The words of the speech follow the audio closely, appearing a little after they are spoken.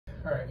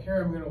All right,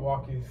 here I'm going to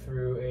walk you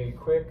through a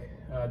quick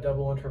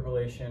double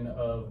interpolation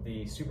of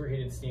the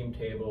superheated steam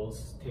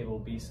tables,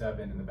 table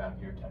B7 in the back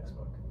of your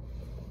textbook.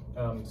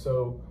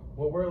 So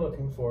what we're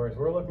looking for is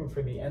we're looking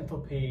for the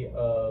enthalpy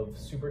of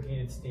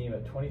superheated steam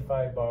at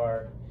 25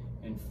 bar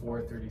and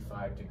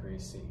 435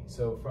 degrees C.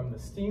 So from the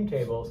steam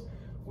tables,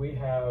 we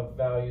have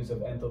values of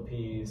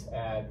enthalpies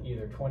at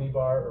either 20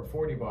 bar or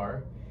 40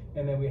 bar,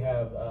 and then we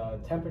have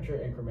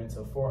temperature increments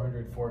of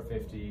 400,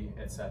 450,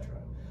 etc.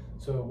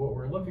 So what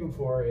we're looking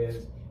for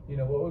is,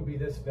 what would be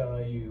this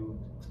value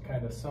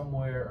kind of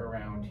somewhere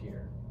around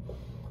here.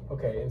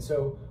 Okay, and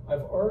so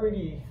I've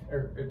already,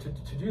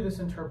 to do this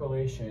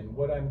interpolation,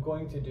 what I'm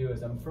going to do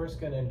is I'm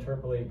first going to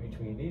interpolate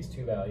between these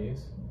two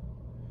values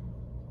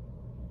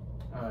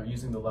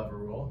using the lever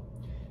rule,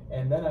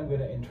 and then I'm going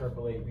to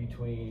interpolate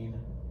between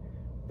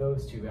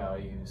those two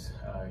values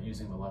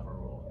using the lever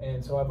rule.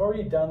 And so I've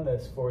already done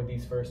this for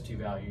these first two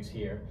values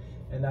here,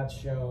 and that's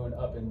shown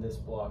up in this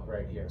block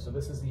right here. So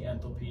this is the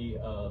enthalpy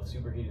of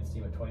superheated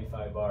steam at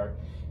 25 bar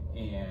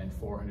and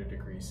 400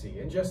 degrees C.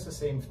 And just the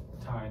same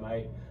time,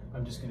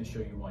 I'm just going to show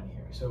you one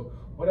here. So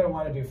what I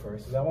want to do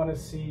first is I want to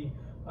see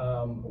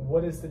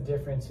what is the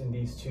difference in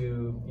these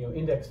two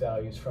index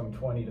values from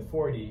 20 to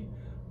 40,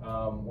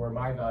 where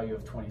my value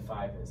of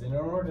 25 is. And in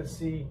order to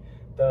see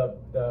the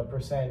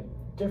percent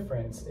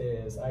difference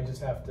is I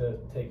just have to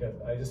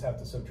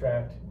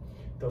subtract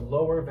the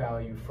lower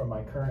value from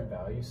my current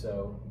value.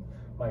 So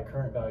my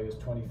current value is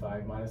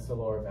 25 minus the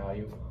lower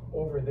value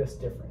over this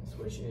difference,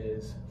 which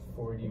is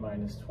 40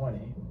 minus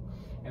 20.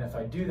 And if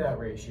I do that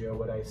ratio,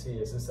 what I see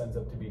is this ends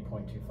up to be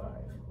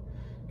 0.25.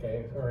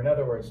 Okay, or in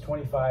other words,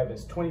 25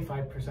 is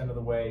 25% of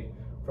the way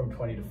from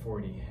 20 to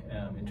 40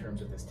 in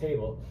terms of this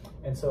table.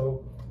 And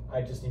so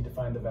I just need to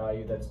find the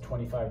value that's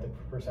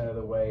 25% of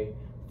the way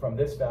from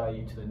this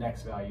value to the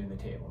next value in the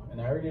table. And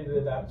I already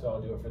did that, so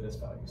I'll do it for this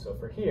value. So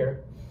for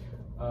here,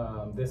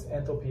 this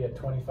enthalpy at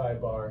 25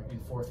 bar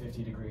and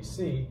 450 degrees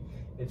C,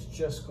 it's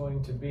just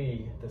going to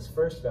be this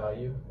first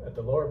value at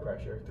the lower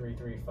pressure,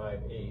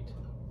 3358,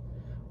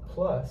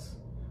 plus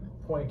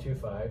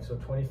 0.25, so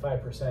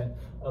 25%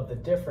 of the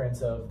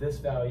difference of this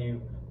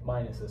value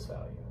minus this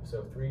value.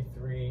 So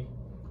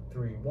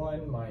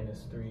 3331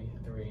 minus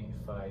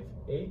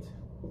 3358.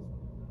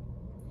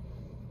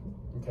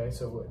 Okay,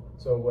 so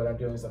what I'm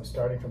doing is I'm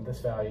starting from this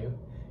value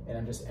and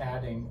I'm just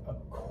adding a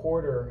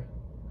quarter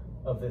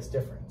of this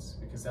difference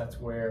because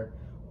that's where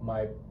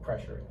my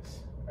pressure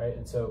is, right?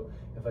 And so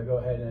if I go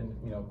ahead and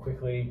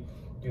quickly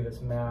do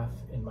this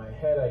math in my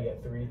head, I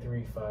get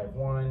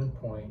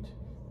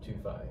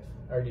 3351.25. I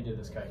already did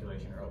this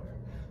calculation earlier.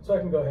 So I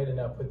can go ahead and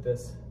now put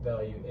this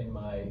value in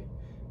my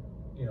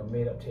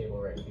made up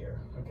table right here.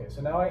 Okay,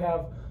 so now I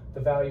have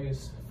the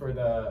values for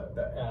the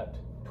at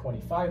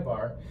 25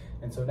 bar,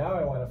 and so now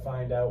I want to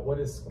find out what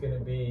is going to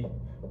be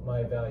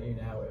my value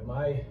now at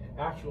my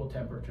actual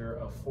temperature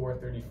of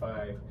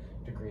 435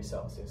 degrees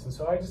Celsius. And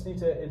so I just need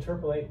to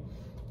interpolate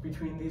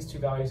between these two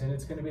values, and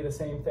it's going to be the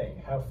same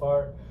thing. How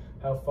far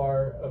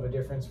of a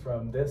difference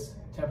from this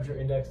temperature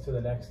index to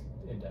the next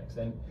index?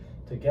 And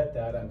to get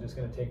that, I'm just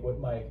going to take what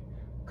my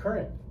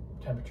current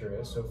temperature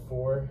is, so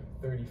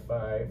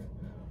 435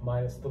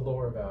 minus the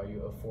lower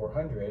value of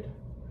 400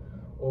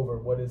 over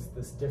what is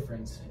this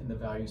difference in the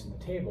values in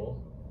the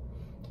table,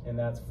 and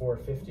that's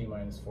 450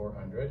 minus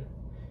 400.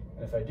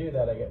 And if I do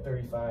that, I get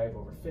 35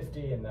 over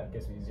 50, and that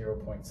gives me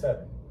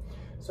 0.7.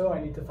 So I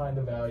need to find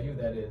the value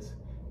that is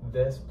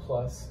this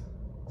plus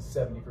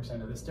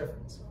 70% of this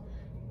difference.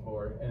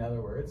 Or in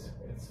other words,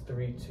 it's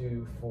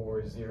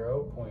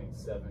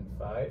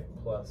 3240.75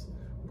 plus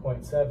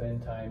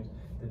 0.7 times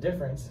the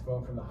difference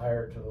going from the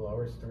higher to the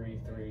lower is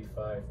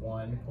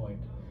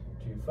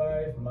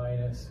 3351.25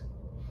 minus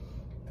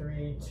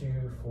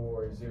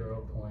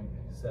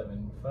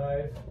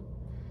 3240.75.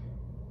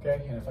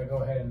 Okay, and if I go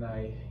ahead and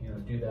I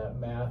do that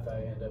math,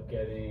 I end up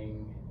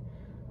getting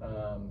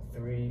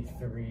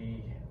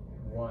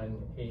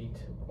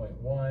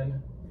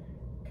 3318.1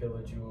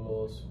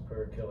 kilojoules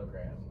per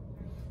kilogram.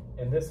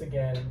 And this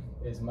again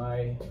is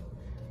my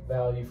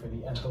value for the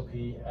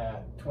enthalpy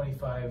at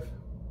 25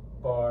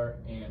 bar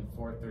and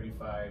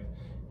 435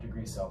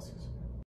 degrees Celsius.